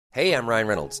Hey, I'm Ryan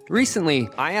Reynolds. Recently,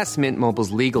 I asked Mint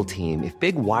Mobile's legal team if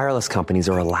big wireless companies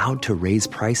are allowed to raise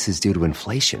prices due to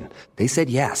inflation. They said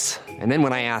yes. And then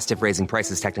when I asked if raising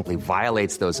prices technically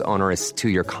violates those onerous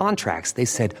two-year contracts, they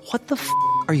said, "What the f***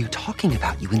 are you talking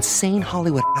about, you insane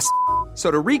Hollywood ass?" So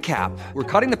to recap, we're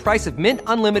cutting the price of Mint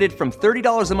Unlimited from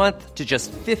 $30 a month to just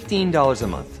 $15 a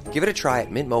month. Give it a try at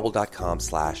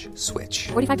mintmobile.com/switch.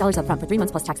 $45 up front for 3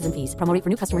 months plus taxes and fees. Promo rate for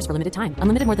new customers for limited time.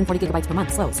 Unlimited more than 40 gigabytes per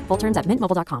month. Slows full terms at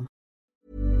mintmobile.com.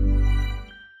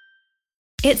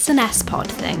 It's an S-Pod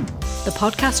thing, the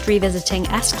podcast revisiting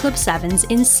S Club 7's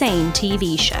insane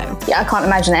TV show. Yeah, I can't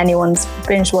imagine anyone's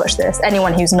binge-watched this,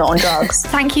 anyone who's not on drugs.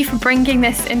 Thank you for bringing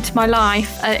this into my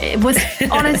life. It was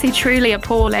honestly, truly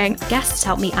appalling. Guests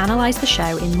helped me analyse the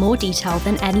show in more detail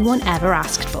than anyone ever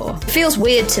asked for. It feels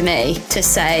weird to me to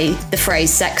say the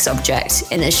phrase sex object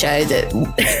in a show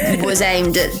that was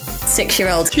aimed at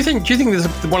 6-year-olds. Do you think this,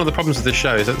 one of the problems with the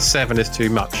show is that 7 is too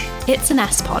much? It's an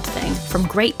S-Pod thing from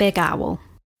Great Big Owl.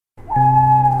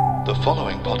 The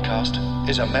following podcast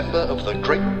is a member of the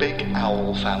Great Big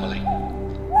Owl family.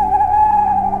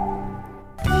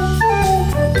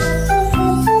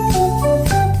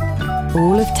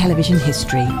 All of television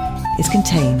history is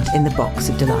contained in the Box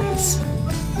of Delights.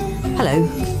 Hello,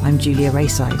 I'm Julia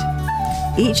Rayside.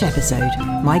 Each episode,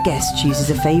 my guest chooses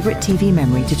a favourite TV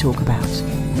memory to talk about.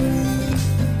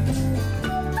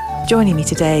 Joining me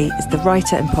today is the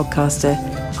writer and podcaster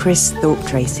Chris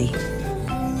Thorpe-Tracy.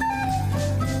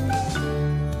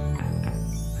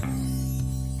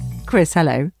 Chris,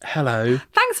 hello. Hello.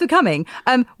 Thanks for coming.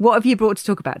 What have you brought to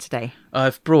talk about today?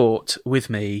 I've brought with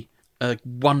me a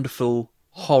wonderful,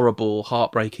 horrible,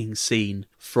 heartbreaking scene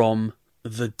from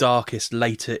the darkest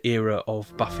later era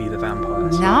of Buffy the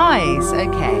Vampire Slayer. Nice,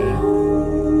 okay.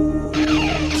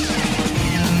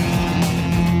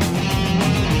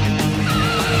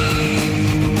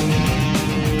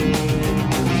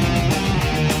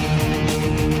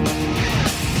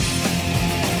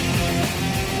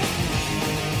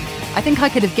 I think I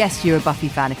could have guessed you're a Buffy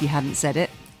fan if you hadn't said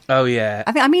it. Oh yeah.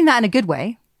 I mean that in a good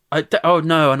way. Oh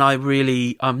no, and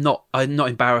I'm not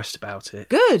embarrassed about it.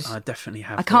 Good. I definitely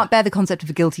have. I can't bear the concept of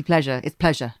a guilty pleasure. It's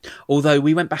pleasure. Although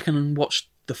we went back and watched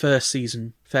the first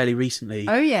season fairly recently.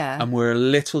 Oh yeah. And we're a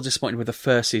little disappointed with the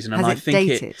first season. And Has I think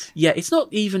dated? It's not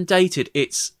even dated.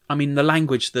 It's the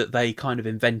language that they kind of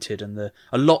invented and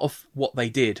a lot of what they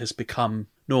did has become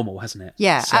normal, hasn't it?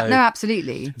 Yeah. So, no,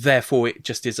 absolutely. Therefore, it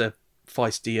just is a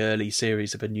feisty early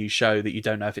series of a new show that you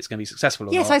don't know if it's going to be successful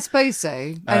or yes, not. I suppose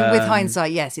so. And with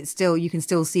hindsight, yes, it's still, you can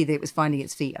still see that it was finding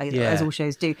its feet, as all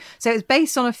shows do. So it's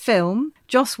based on a film,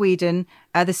 Joss Whedon.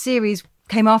 The series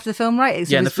came after the film, right?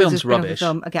 And the film's rubbish.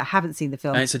 Okay, I haven't seen the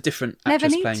film. And it's a different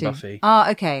actress playing Buffy.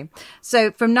 Okay.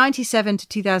 So from 1997 to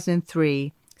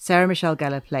 2003, Sarah Michelle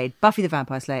Gellar played Buffy the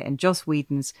Vampire Slayer in Joss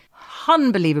Whedon's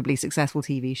unbelievably successful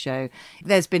TV show.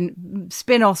 There's been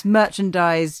spin-offs,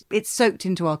 merchandise. It's soaked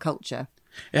into our culture.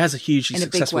 It has a hugely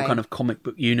successful kind of comic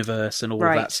book universe and all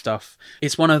of that stuff.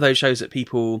 It's one of those shows that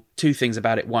two things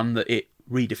about it. One, that it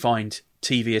redefined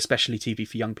TV, especially TV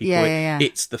for young people.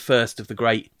 It's the first of the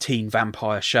great teen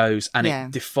vampire shows, and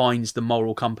it defines the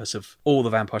moral compass of all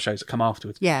the vampire shows that come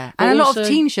afterwards. Yeah, and a lot of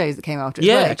teen shows that came after it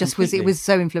as well. It was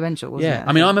so influential, wasn't it?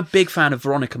 I'm a big fan of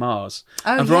Veronica Mars.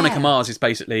 And Veronica Mars is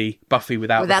basically Buffy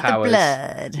without the powers. The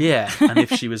blood. Yeah, and if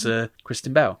she was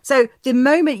Kristen Bell. So the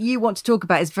moment you want to talk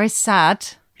about is very sad.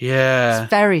 Yeah. It's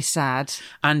very sad.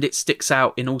 And it sticks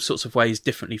out in all sorts of ways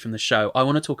differently from the show. I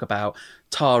want to talk about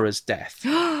Tara's death.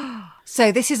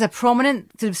 So this is a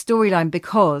prominent sort of storyline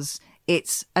because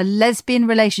it's a lesbian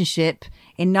relationship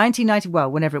in 1990, well,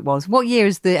 whenever it was. What year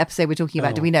is the episode we're talking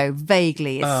about? Do we know?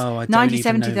 Vaguely. It's I don't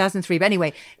 97, even know. 2003. But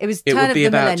anyway, it was It turn would of be the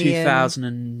about millennium.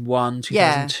 2001,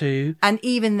 2002. Yeah. And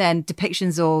even then,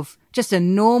 depictions of just a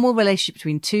normal relationship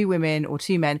between two women or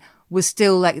two men was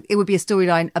still like, it would be a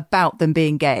storyline about them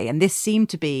being gay. And this seemed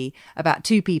to be about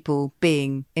two people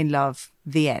being in love,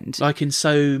 the end. Like in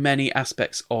so many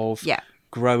aspects of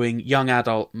growing young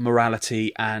adult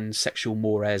morality and sexual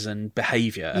mores and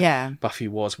behaviour, Buffy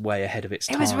was way ahead of its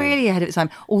time. It was really ahead of its time.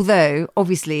 Although,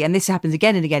 obviously, and this happens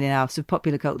again and again in our sort of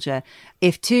popular culture,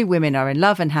 if two women are in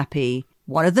love and happy,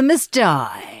 one of them must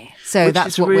die. So Which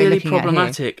that's is what really we're looking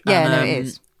problematic. at here. And, Yeah, no, it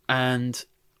is. And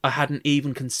I hadn't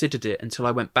even considered it until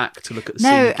I went back to look at the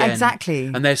scene again. No, exactly.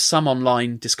 And there's some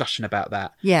online discussion about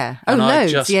that. Yeah. And I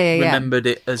loads. just remembered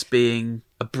it as being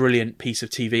a brilliant piece of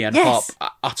TV and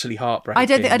utterly heartbreaking. I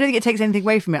don't think it takes anything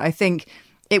away from it. I think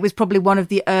it was probably one of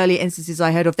the early instances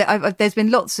I heard of. There's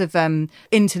been lots of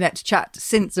internet chat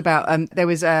since about, there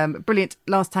was brilliant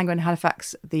Last Tango in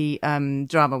Halifax, the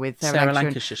drama with Sarah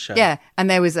Lancashire show. Yeah, and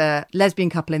there was a lesbian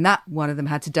couple in that. One of them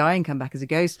had to die and come back as a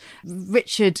ghost.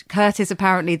 Richard Curtis,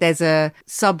 apparently there's a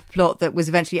subplot that was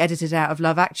eventually edited out of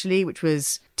Love Actually, which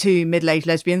was two middle-aged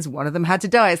lesbians. One of them had to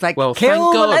die. It's like, well,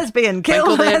 kill the lesbian, kill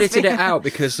the lesbian. They edited it out,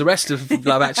 because the rest of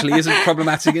Love Actually isn't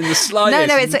problematic in the slightest.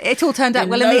 No, it all turned out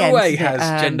well in the end. No way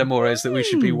has gender mores that we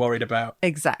should be worried about.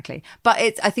 Exactly. But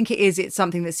I think it's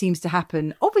something that seems to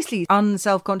happen, obviously,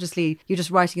 unself-consciously. You're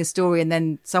just writing a story and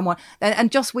then someone...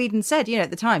 And Joss Whedon said, at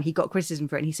the time, he got criticism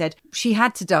for it, and he said, she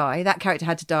had to die, that character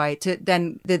had to die,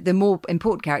 then the more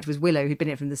important character was Willow, who'd been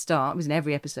in it from the start, it was in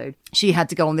every episode. She had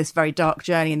to go on this very dark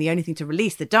journey, and the only thing to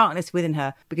release the darkness within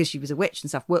her, because she was a witch and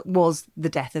stuff, was the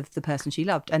death of the person she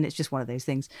loved. And it's just one of those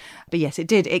things. But yes,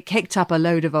 it kicked up a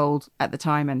load of old at the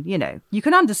time, and you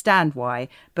can understand why.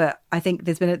 But I think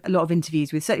there's been a lot of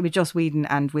interviews certainly with Joss Whedon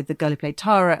and with the girl who played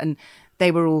Tara, and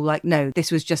they were all like, no,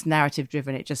 this was just narrative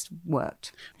driven, it just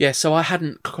worked. Yeah, so I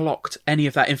hadn't clocked any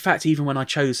of that. In fact, even when I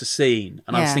chose a scene,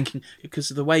 and I was thinking, because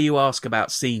the way you ask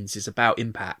about scenes is about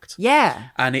impact. Yeah.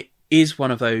 And it is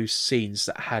one of those scenes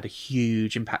that had a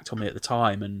huge impact on me at the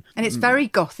time. And it's very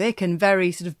gothic and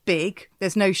very sort of big.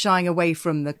 There's no shying away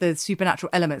from the supernatural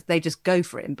elements. They just go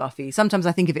for it in Buffy. Sometimes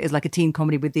I think of it as like a teen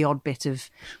comedy with the odd bit of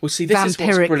this is what's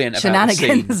brilliant about the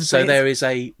scene. So there is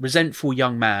a resentful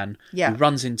young man who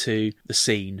runs into the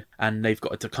scene, and they've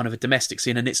got a kind of a domestic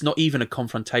scene, and it's not even a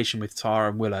confrontation with Tara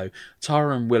and Willow.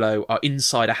 Tara and Willow are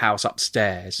inside a house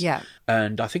upstairs. Yeah.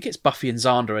 And I think it's Buffy and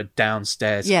Xander are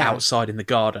downstairs outside in the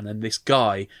garden, and this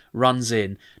guy runs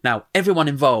in. Now, everyone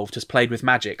involved has played with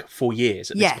magic for years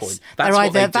at this point. They're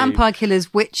either vampire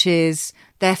killers, witches,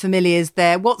 they're familiars.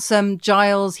 What's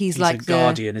Giles? He's like a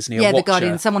guardian, isn't he? Yeah, the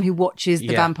guardian, someone who watches the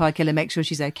vampire killer, makes sure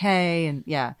she's okay, and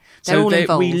they're all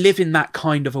involved. We live in that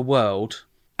kind of a world.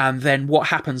 And then what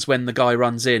happens when the guy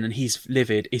runs in and he's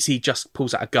livid is he just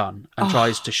pulls out a gun and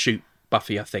tries to shoot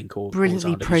Buffy, I think, or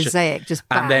brilliantly prosaic, just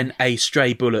bang. And then a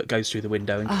stray bullet goes through the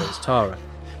window and kills Tara.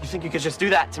 You think you could just do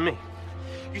that to me?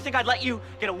 You think I'd let you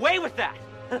get away with that?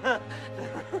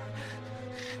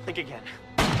 Think again.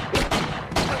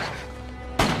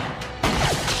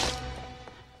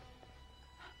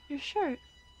 Your shirt.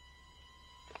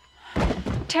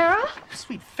 Tara?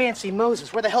 Sweet fancy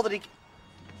Moses, where the hell did he...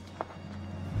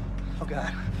 Oh,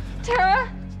 God.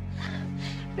 Tara?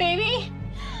 Baby?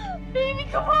 Baby,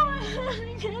 come on.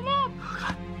 Get him up. Oh,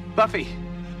 God. Buffy.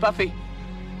 Buffy.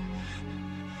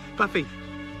 Buffy.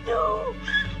 No.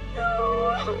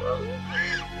 No.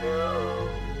 No.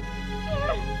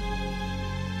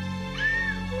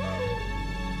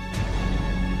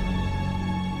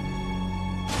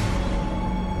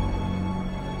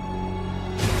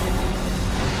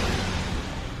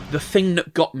 The thing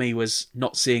that got me was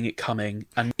not seeing it coming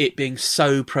and it being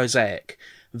so prosaic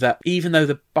that even though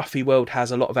the Buffy world has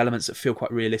a lot of elements that feel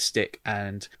quite realistic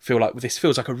and feel like this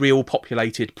feels like a real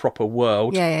populated, proper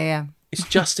world. Yeah. It's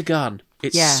just a gun.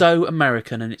 It's so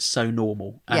American and it's so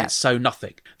normal and it's so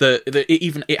nothing.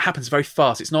 It happens very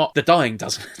fast. It's not, the dying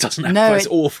doesn't happen. It's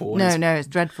awful. It's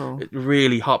dreadful. It's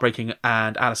really heartbreaking.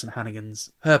 And Alison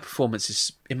Hannigan's, her performance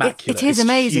is immaculate. It is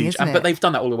amazing, isn't it? But they've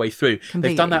done that all the way through. Completely.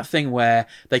 They've done that thing where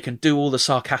they can do all the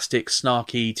sarcastic,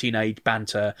 snarky teenage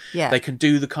banter. Yeah. They can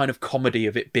do the kind of comedy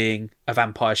of it being a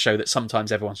vampire show that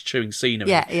sometimes everyone's chewing scenery.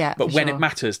 Yeah. But when it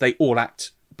matters, they all act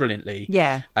brilliantly.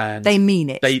 Yeah. And they mean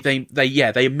it. They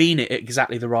mean it at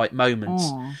exactly the right moments.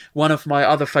 Aww. One of my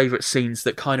other favourite scenes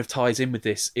that kind of ties in with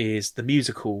this is the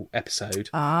musical episode.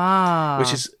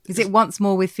 Which is it Once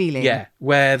More with Feeling? Yeah,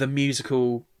 where the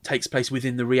musical takes place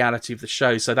within the reality of the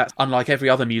show. So that's unlike every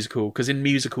other musical, because in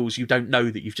musicals you don't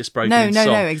know that you've just broken into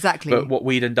song. No, exactly. But what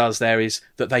Whedon does there is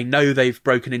that they know they've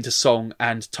broken into song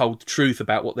and told the truth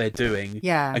about what they're doing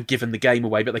and given the game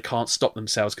away, but they can't stop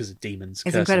themselves because of demons.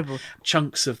 It's incredible.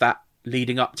 Chunks of that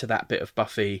leading up to that bit of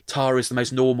Buffy, Tara is the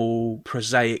most normal,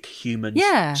 prosaic, human,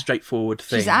 straightforward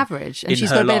thing. She's average, and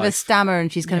she's got a bit of a stammer,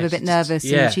 and she's kind of a bit nervous,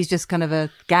 and she's just kind of a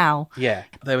gal. Yeah.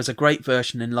 There was a great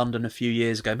version in London a few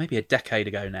years ago, maybe a decade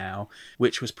ago now,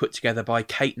 which was put together by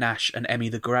Kate Nash and Emmy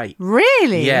the Great.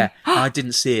 Really? Yeah. I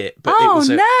didn't see it, but it was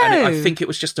I think it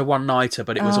was just a one-nighter,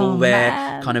 but it was all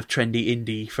their kind of trendy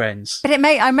indie friends. But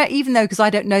even though, because I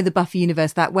don't know the Buffy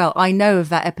universe that well, I know of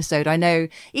that episode. I know,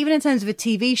 even in terms of a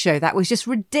TV show, that that was just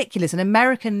ridiculous. An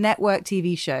American network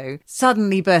TV show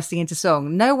suddenly bursting into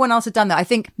song. No one else had done that. I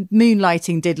think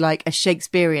Moonlighting did like a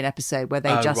Shakespearean episode where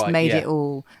they made it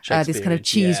all this kind of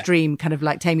cheese dream, kind of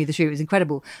like Taming the Shrew. It was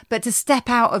incredible. But to step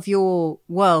out of your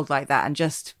world like that and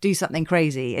just do something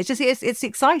crazy, it's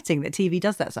exciting that TV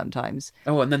does that sometimes.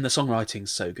 Oh, and then the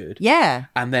songwriting's so good. Yeah.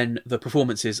 And then the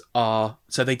performances are...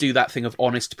 So they do that thing of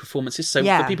honest performances. So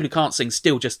the people who can't sing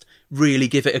still just really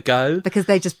give it a go. Because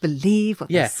they just believe what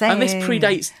they're saying. And this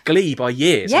predates Glee by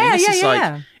years. I mean, this is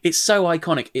like... It's so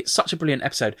iconic. It's such a brilliant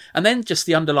episode. And then just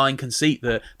the underlying conceit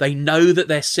that they know that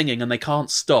they're singing and they can't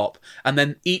stop. And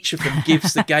then each of them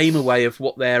gives the game away of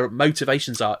what their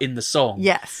motivations are in the song.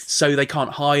 Yes. So they can't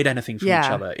hide anything from each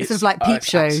other. It's sort of like Peep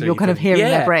Show. You're kind of hearing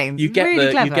their brains. You get really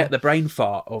you get the brain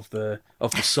fart of the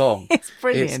song. It's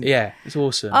brilliant. It's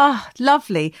awesome. Oh,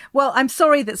 lovely. Well, I'm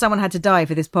sorry that someone had to die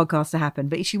for this podcast to happen,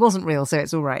 but she wasn't real, so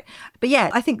it's all right. But yeah,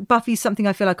 I think Buffy's something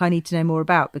I feel like I need to know more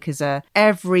about, because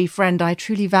every friend I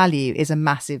truly value is a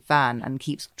massive fan and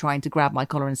keeps trying to grab my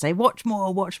collar and say, watch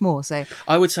more. So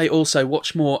I would say also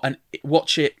watch more and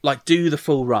watch it, like do the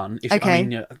full run.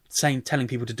 Telling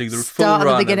people to do the full run. Start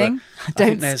at the beginning.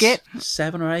 Don't skip.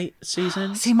 7 or 8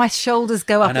 seasons. See, my shoulders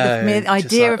go up at the mere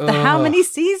idea of how many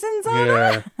seasons are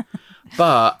there?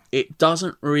 But it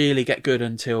doesn't really get good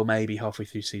until maybe halfway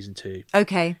through season 2.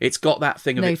 Okay. It's got that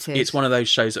thing of it's one of those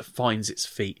shows that finds its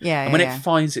feet. And when it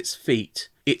finds its feet,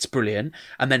 it's brilliant.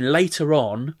 And then later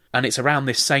on, and it's around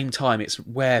this same time, it's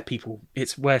where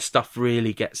stuff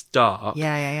really gets dark.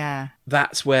 Yeah.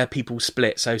 That's where people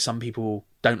split. So some people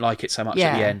don't like it so much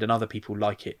at the end, and other people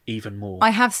like it even more. I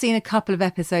have seen a couple of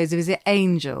episodes of, is it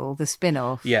Angel, the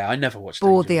spin-off? Yeah, I never watched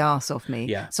Bored Angel. the arse off me.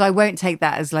 Yeah. So I won't take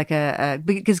that as like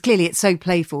because clearly it's so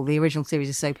playful. The original series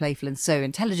is so playful and so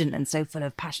intelligent and so full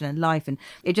of passion and life, and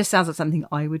it just sounds like something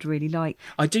I would really like.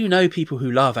 I do know people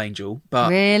who love Angel, but...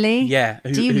 Really? Yeah.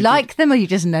 Do you like them or you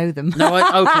just know them? No,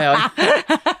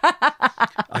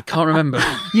 I can't remember.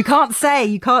 You can't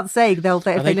say. Are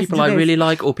they people I really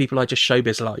like or people I just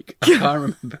showbiz like? I can't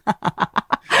remember.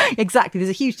 Exactly. There's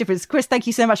a huge difference. Chris, thank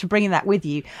you so much for bringing that with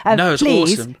you. No, it's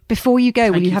please, awesome. Before you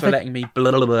go, Thank you for letting me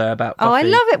blah, blah, blah about Buffy. Oh, I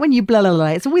love it when you blah, blah, blah.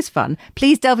 It's always fun.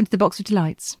 Please delve into the box of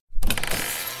delights.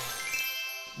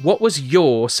 What was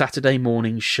your Saturday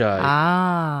morning show?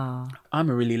 I'm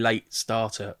a really late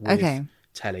starter with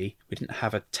telly. We didn't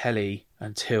have a telly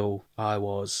until I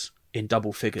was in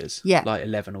double figures, like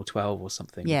 11 or 12 or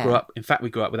something. Yeah. We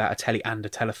grew up without a telly and a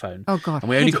telephone. Oh, God. And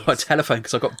we only got a telephone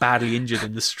because I got badly injured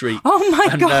in the street. Oh,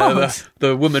 my God.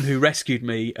 The woman who rescued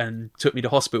me and took me to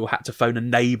hospital had to phone a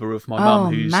neighbour of my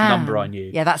mum whose number I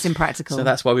knew. Yeah, that's impractical. So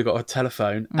that's why we got a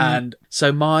telephone. And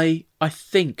so I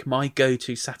think my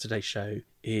go-to Saturday show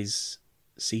is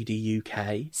CD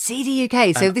UK. CD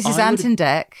UK. So this is Anton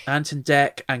Deck. Anton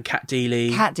Deck and Cat Deeley.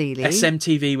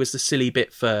 SMTV was the silly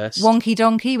bit first. Wonky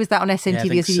Donkey, was that on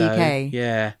SMTV or CD UK?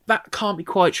 Yeah. That can't be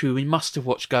quite true. We must have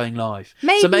watched Going Live.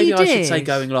 Maybe I should say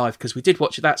Going Live, because we did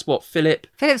watch it. That's what, Philip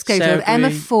Schofield, Emma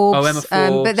Forbes. Oh, Emma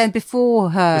Forbes. But then before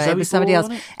her, it was somebody else.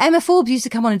 On it? Emma Forbes used to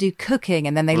come on and do cooking,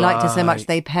 and then they liked her so much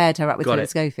they paired her up with Philip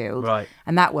Schofield. Right.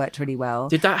 And that worked really well.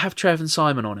 Did that have Trev and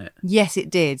Simon on it? Yes,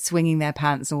 it did. Swinging their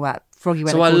pants and all that. Froggy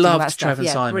So I loved Trev and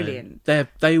Simon. Brilliant.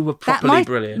 They were properly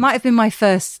brilliant. Might have been my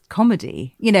first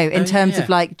comedy, in terms of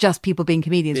like just people being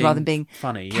comedians rather than being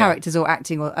funny characters or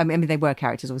acting. Or I mean, they were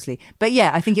characters, obviously. But yeah,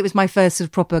 I think it was my first sort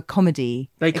of proper comedy.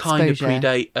 They exposure. kind of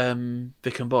predate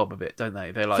Vic and Bob a bit, don't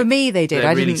they? They're like, for me, they did.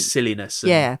 They're really silliness.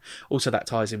 And also, that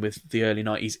ties in with the early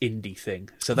 90s indie thing.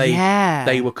 So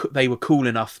they were cool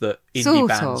enough that indie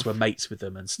bands were mates with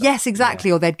them and stuff. Yes,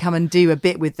 exactly. Or they'd come and do a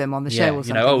bit with them on the show or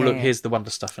something. Look, here's the Wonder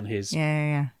Stuff and here's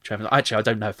Trevor. Actually, I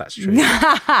don't know if that's true.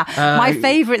 My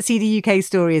favourite CD UK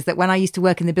story is that when I used to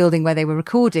work in the building where they were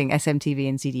recording SMTV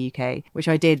and CD UK, which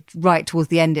I did right towards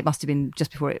the end, it must have been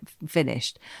just before it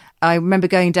finished. I remember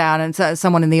going down and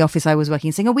someone in the office I was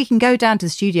working saying, we can go down to the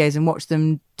studios and watch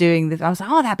them doing this. I was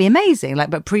like, that'd be amazing.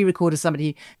 But pre-recorded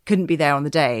somebody who couldn't be there on the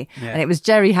day. Yeah. And it was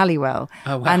Jerry Halliwell.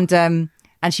 Oh, wow.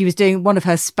 And she was doing one of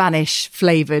her Spanish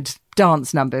flavoured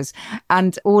dance numbers,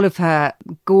 and all of her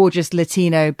gorgeous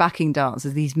Latino backing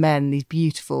dancers, these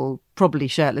beautiful, probably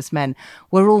shirtless men,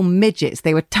 were all midgets.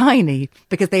 They were tiny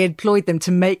because they employed them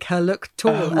to make her look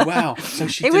tall. Oh, wow. So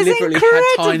she deliberately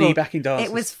had tiny backing dancers.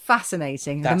 It was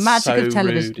fascinating. That's the magic so of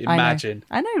television. Rude. Imagine.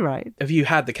 I know, right? Have you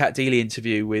had the Cat Deeley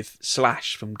interview with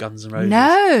Slash from Guns N' Roses?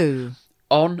 No.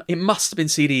 It must have been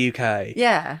CD UK.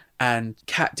 Yeah. And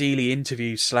Cat Deeley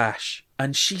interviews Slash,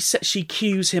 and she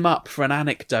cues him up for an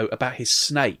anecdote about his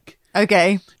snake.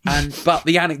 Okay. But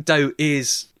the anecdote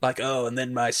is like, oh, and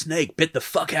then my snake bit the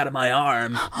fuck out of my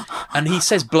arm. And he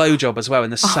says blowjob as well in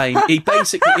the same. He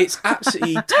basically, it's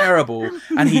absolutely terrible.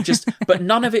 And but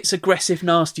none of it's aggressive,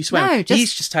 nasty swearing. No,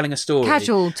 he's just telling a story.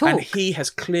 Casual talk. And he has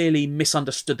clearly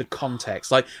misunderstood the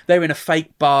context. Like, they're in a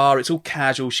fake bar, it's all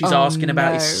casual. She's asking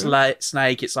about his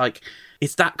snake. It's like,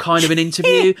 it's that kind of an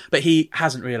interview, but he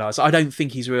hasn't realised. I don't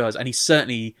think he's realised, and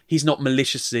he's not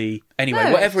maliciously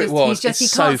anyway. Whatever it was,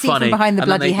 it's so funny. From behind the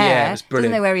bloody hair, yeah, it was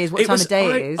brilliant. Doesn't know where he is, what time of day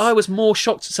it is. I was more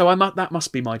shocked. So that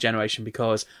must be my generation,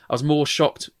 because I was more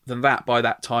shocked than that by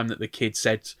that time that the kid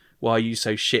said, "Why are you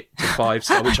so shit?" to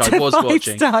 5-star, which I was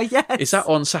watching. 5-star, yes. Is that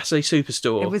on Saturday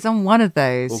Superstore? It was on one of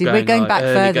those. We're going back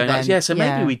further then. Yeah, so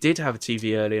maybe we did have a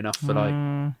TV early enough for like.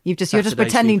 You're just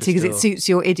pretending to because it suits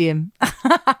your idiom.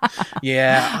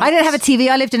 Yeah, I didn't have a TV.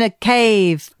 I lived in a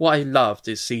cave. What I loved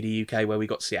is CD UK, where we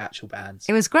got to see actual bands.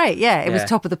 It was great. Yeah, it was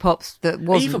Top of the Pops. That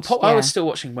wasn't. Even Pop. Yeah. I was still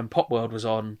watching when Pop World was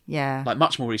on. Yeah, like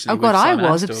much more recently. Oh God, I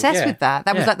was obsessed with that.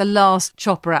 That was like the last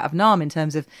chopper out of Nam in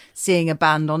terms of seeing a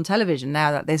band on television.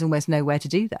 Now that there's almost nowhere to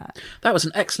do that. That was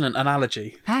an excellent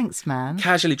analogy. Thanks, man.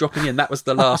 Casually dropping in. That was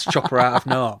the last chopper out of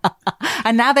Nam.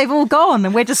 And now they've all gone,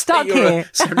 and we're just stuck here. A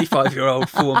 75-year-old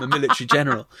former military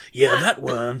general. Yeah, that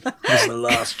one was the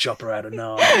last chopper out of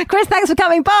Nam. Chris, thanks for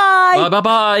coming. Bye.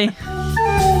 Bye.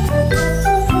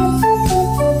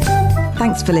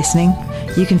 Thanks for listening.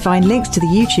 You can find links to the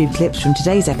YouTube clips from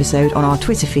today's episode on our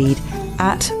Twitter feed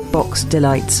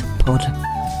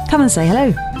 @BoxDelightsPod. Come and say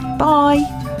hello. Bye.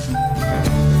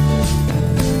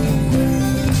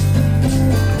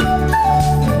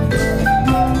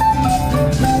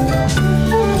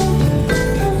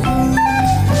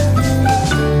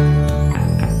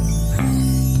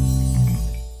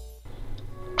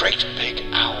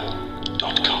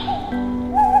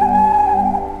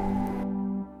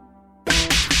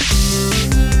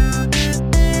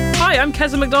 I'm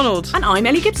Keza McDonald. And I'm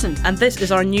Ellie Gibson. And this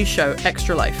is our new show,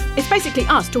 Extra Life. It's basically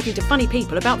us talking to funny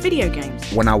people about video games.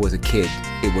 When I was a kid,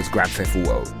 it was Grand Theft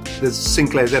Auto. There's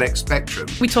Sinclair ZX Spectrum.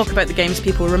 We talk about the games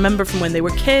people remember from when they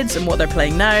were kids and what they're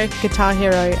playing now. Guitar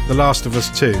Hero. The Last of Us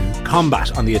 2.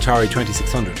 Combat on the Atari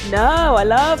 2600. No, I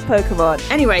love Pokemon.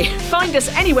 Anyway, find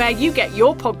us anywhere you get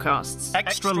your podcasts.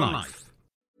 Extra Life.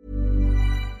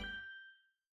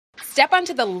 Step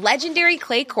onto the legendary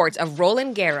clay courts of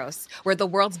Roland Garros, where the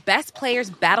world's best players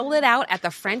battle it out at the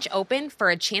French Open for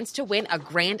a chance to win a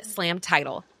Grand Slam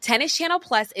title. Tennis Channel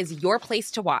Plus is your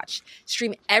place to watch.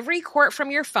 Stream every court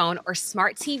from your phone or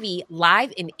smart TV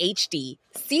live in HD.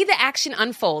 See the action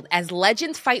unfold as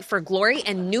legends fight for glory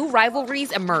and new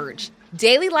rivalries emerge.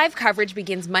 Daily live coverage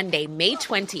begins Monday, May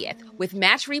 20th, with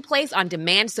match replays on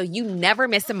demand so you never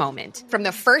miss a moment. From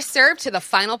the first serve to the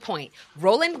final point,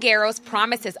 Roland Garros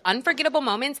promises unforgettable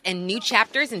moments and new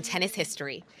chapters in tennis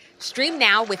history. Stream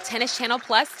now with Tennis Channel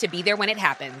Plus to be there when it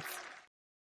happens.